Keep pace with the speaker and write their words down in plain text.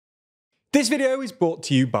This video is brought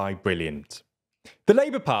to you by Brilliant. The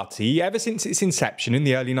Labour Party, ever since its inception in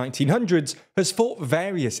the early 1900s, has fought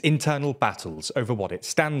various internal battles over what it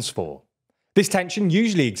stands for. This tension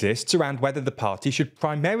usually exists around whether the party should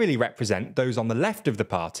primarily represent those on the left of the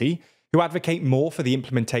party, who advocate more for the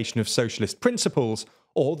implementation of socialist principles,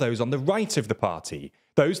 or those on the right of the party,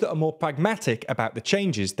 those that are more pragmatic about the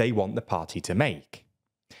changes they want the party to make.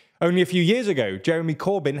 Only a few years ago, Jeremy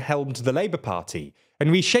Corbyn helmed the Labour Party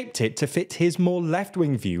and reshaped it to fit his more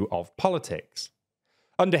left-wing view of politics.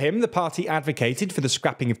 Under him, the party advocated for the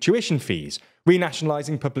scrapping of tuition fees,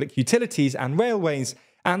 renationalising public utilities and railways,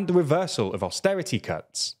 and the reversal of austerity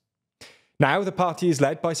cuts. Now the party is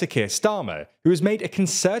led by Sir Keir Starmer, who has made a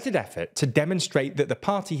concerted effort to demonstrate that the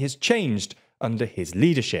party has changed under his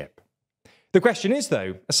leadership. The question is,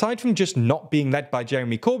 though, aside from just not being led by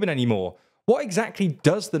Jeremy Corbyn anymore, what exactly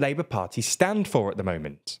does the Labour Party stand for at the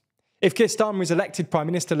moment? If Keir Starmer is elected Prime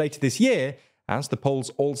Minister later this year, as the polls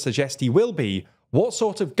all suggest he will be, what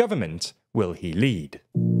sort of government will he lead?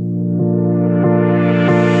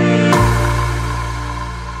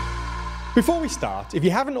 Before we start, if you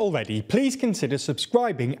haven't already, please consider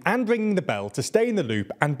subscribing and ringing the bell to stay in the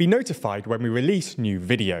loop and be notified when we release new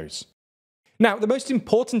videos. Now, the most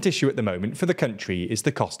important issue at the moment for the country is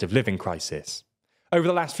the cost of living crisis. Over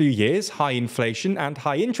the last few years, high inflation and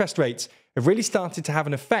high interest rates have really started to have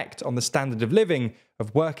an effect on the standard of living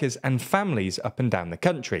of workers and families up and down the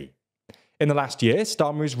country. In the last year,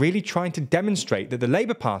 Starmer is really trying to demonstrate that the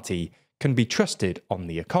Labour Party can be trusted on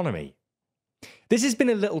the economy. This has been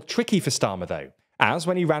a little tricky for Starmer though, as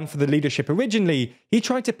when he ran for the leadership originally, he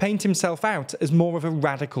tried to paint himself out as more of a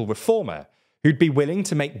radical reformer, who'd be willing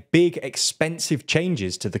to make big, expensive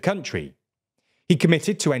changes to the country. He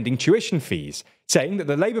committed to ending tuition fees, saying that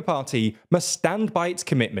the Labour Party must stand by its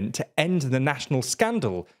commitment to end the national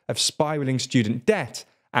scandal of spiralling student debt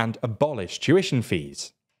and abolish tuition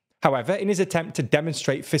fees. However, in his attempt to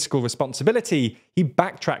demonstrate fiscal responsibility, he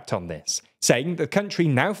backtracked on this, saying the country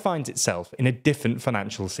now finds itself in a different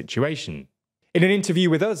financial situation. In an interview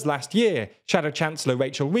with us last year, Shadow Chancellor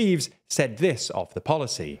Rachel Reeves said this of the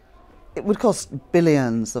policy. It would cost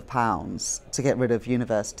billions of pounds to get rid of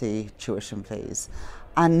university tuition fees.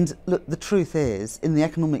 And look, the truth is, in the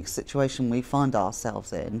economic situation we find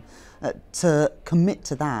ourselves in, to commit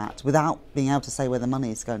to that without being able to say where the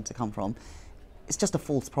money is going to come from, it's just a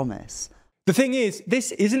false promise. The thing is,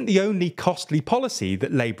 this isn't the only costly policy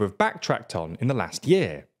that Labour have backtracked on in the last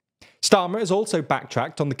year. Starmer has also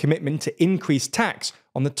backtracked on the commitment to increase tax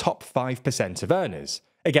on the top 5% of earners,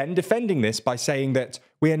 again defending this by saying that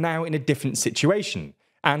we are now in a different situation,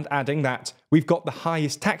 and adding that we've got the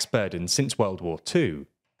highest tax burden since World War II.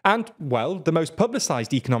 And, well, the most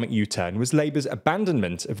publicised economic U-turn was Labour's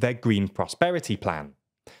abandonment of their Green Prosperity Plan.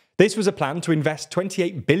 This was a plan to invest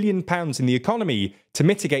 £28 billion in the economy to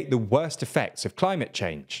mitigate the worst effects of climate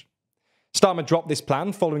change. Starmer dropped this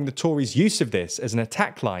plan following the Tories' use of this as an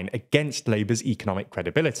attack line against Labour's economic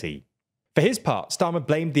credibility. For his part, Starmer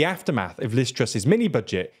blamed the aftermath of Liz Truss's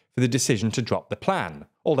mini-budget for the decision to drop the plan,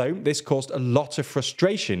 although this caused a lot of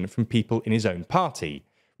frustration from people in his own party,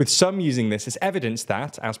 with some using this as evidence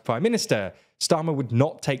that, as Prime Minister, Starmer would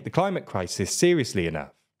not take the climate crisis seriously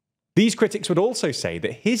enough. These critics would also say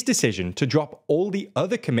that his decision to drop all the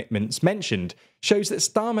other commitments mentioned shows that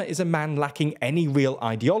Starmer is a man lacking any real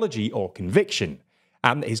ideology or conviction,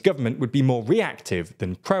 and that his government would be more reactive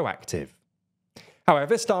than proactive.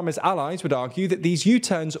 However, Starmer's allies would argue that these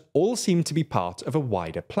U-turns all seem to be part of a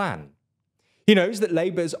wider plan. He knows that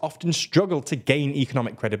Labour has often struggled to gain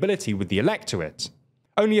economic credibility with the electorate.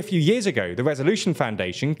 Only a few years ago, the Resolution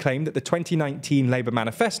Foundation claimed that the 2019 Labour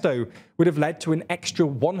manifesto would have led to an extra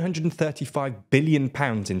 £135 billion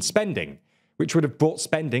in spending, which would have brought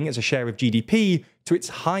spending as a share of GDP to its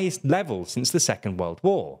highest level since the Second World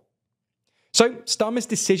War. So, Starmer's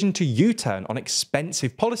decision to U-turn on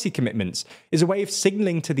expensive policy commitments is a way of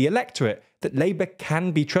signalling to the electorate that Labour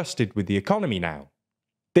can be trusted with the economy now.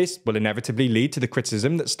 This will inevitably lead to the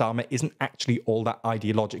criticism that Starmer isn't actually all that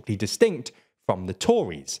ideologically distinct from the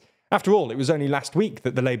Tories. After all, it was only last week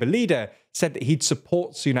that the Labour leader said that he'd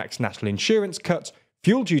support Sunak's national insurance cut,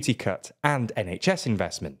 fuel duty cut, and NHS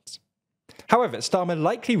investments. However, Starmer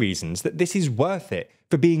likely reasons that this is worth it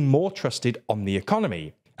for being more trusted on the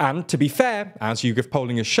economy. And to be fair, as YouGov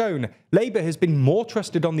polling has shown, Labour has been more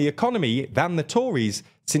trusted on the economy than the Tories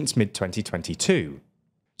since mid-2022.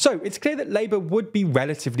 So it's clear that Labour would be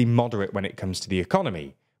relatively moderate when it comes to the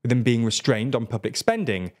economy, with them being restrained on public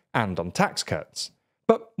spending and on tax cuts.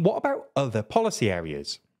 But what about other policy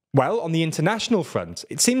areas? Well, on the international front,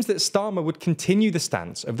 it seems that Starmer would continue the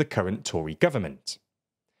stance of the current Tory government.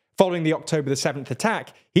 Following the October the 7th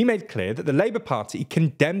attack, he made clear that the Labour Party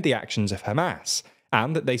condemned the actions of Hamas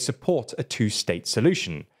and that they support a two-state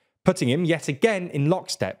solution, putting him yet again in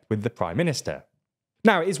lockstep with the Prime Minister.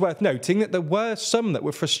 Now, it is worth noting that there were some that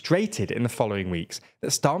were frustrated in the following weeks that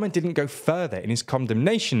Starmer didn't go further in his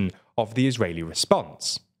condemnation of the Israeli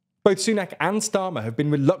response. Both Sunak and Starmer have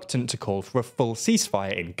been reluctant to call for a full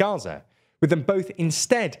ceasefire in Gaza, with them both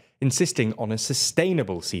instead insisting on a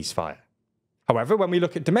sustainable ceasefire. However, when we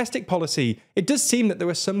look at domestic policy, it does seem that there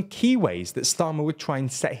are some key ways that Starmer would try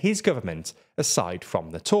and set his government aside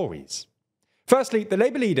from the Tories. Firstly, the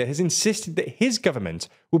Labour leader has insisted that his government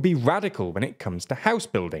will be radical when it comes to house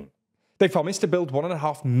building. They promised to build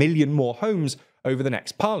 1.5 million more homes over the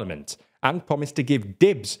next Parliament, and promised to give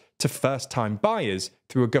dibs to first-time buyers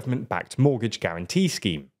through a government-backed mortgage guarantee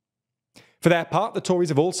scheme. For their part, the Tories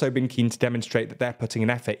have also been keen to demonstrate that they're putting an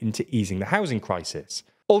effort into easing the housing crisis,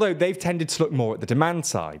 although they've tended to look more at the demand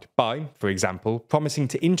side by, for example, promising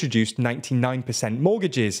to introduce 99%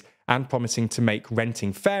 mortgages and promising to make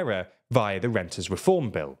renting fairer via the Renters Reform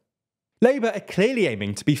Bill. Labour are clearly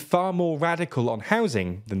aiming to be far more radical on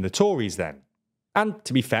housing than the Tories then. And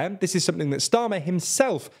to be fair, this is something that Starmer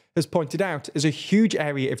himself has pointed out as a huge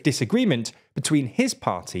area of disagreement between his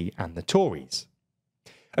party and the Tories.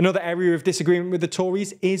 Another area of disagreement with the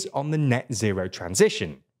Tories is on the net zero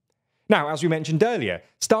transition. Now, as we mentioned earlier,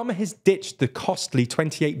 Starmer has ditched the costly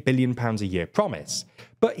 £28 billion a year promise,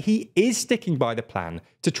 but he is sticking by the plan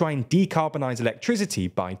to try and decarbonise electricity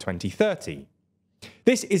by 2030.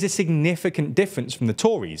 This is a significant difference from the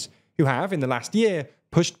Tories, who have, in the last year,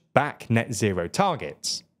 pushed back net zero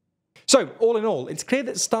targets. So, all in all, it's clear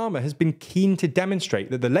that Starmer has been keen to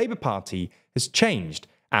demonstrate that the Labour Party has changed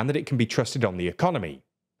and that it can be trusted on the economy.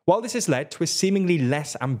 While this has led to a seemingly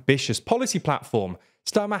less ambitious policy platform,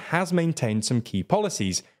 Starmer has maintained some key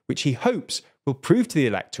policies which he hopes will prove to the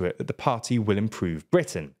electorate that the party will improve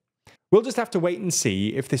Britain. We'll just have to wait and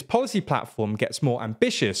see if this policy platform gets more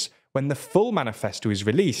ambitious when the full manifesto is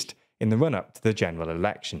released in the run-up to the general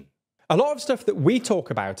election. A lot of stuff that we talk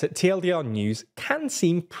about at TLDR News can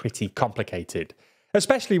seem pretty complicated,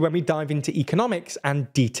 especially when we dive into economics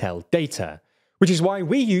and detailed data, which is why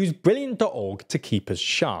we use Brilliant.org to keep us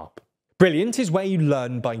sharp. Brilliant is where you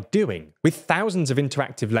learn by doing, with thousands of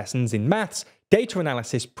interactive lessons in maths, data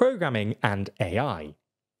analysis, programming, and AI.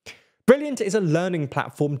 Brilliant is a learning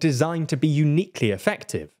platform designed to be uniquely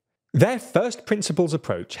effective. Their first principles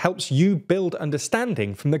approach helps you build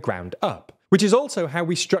understanding from the ground up, which is also how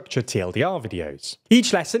we structure TLDR videos.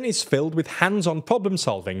 Each lesson is filled with hands-on problem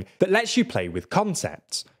solving that lets you play with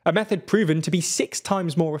concepts, a method proven to be 6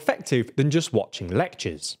 times more effective than just watching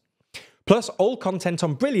lectures. Plus, all content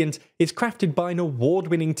on Brilliant is crafted by an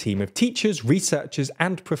award-winning team of teachers, researchers,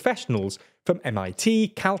 and professionals from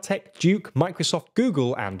MIT, Caltech, Duke, Microsoft,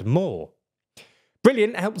 Google, and more.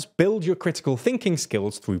 Brilliant helps build your critical thinking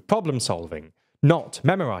skills through problem solving, not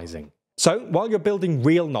memorizing. So, while you're building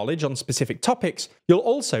real knowledge on specific topics, you'll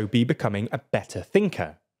also be becoming a better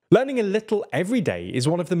thinker. Learning a little every day is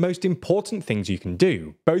one of the most important things you can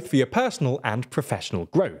do, both for your personal and professional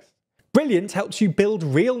growth. Brilliant helps you build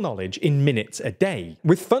real knowledge in minutes a day,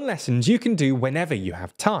 with fun lessons you can do whenever you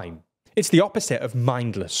have time. It's the opposite of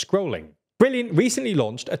mindless scrolling. Brilliant recently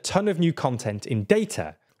launched a ton of new content in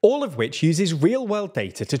data, all of which uses real-world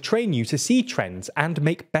data to train you to see trends and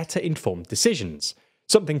make better informed decisions,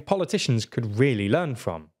 something politicians could really learn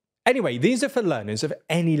from. Anyway, these are for learners of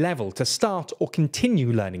any level to start or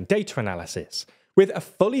continue learning data analysis, with a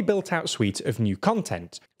fully built-out suite of new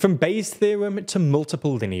content, from Bayes' theorem to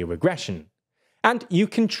multiple linear regression. And you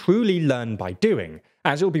can truly learn by doing,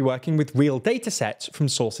 as you'll be working with real datasets from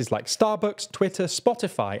sources like Starbucks, Twitter,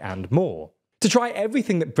 Spotify, and more. To try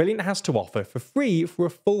everything that Brilliant has to offer for free for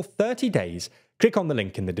a full 30 days, click on the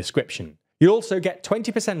link in the description. You'll also get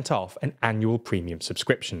 20% off an annual premium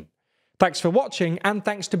subscription. Thanks for watching, and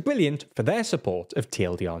thanks to Brilliant for their support of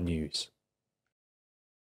TLDR News.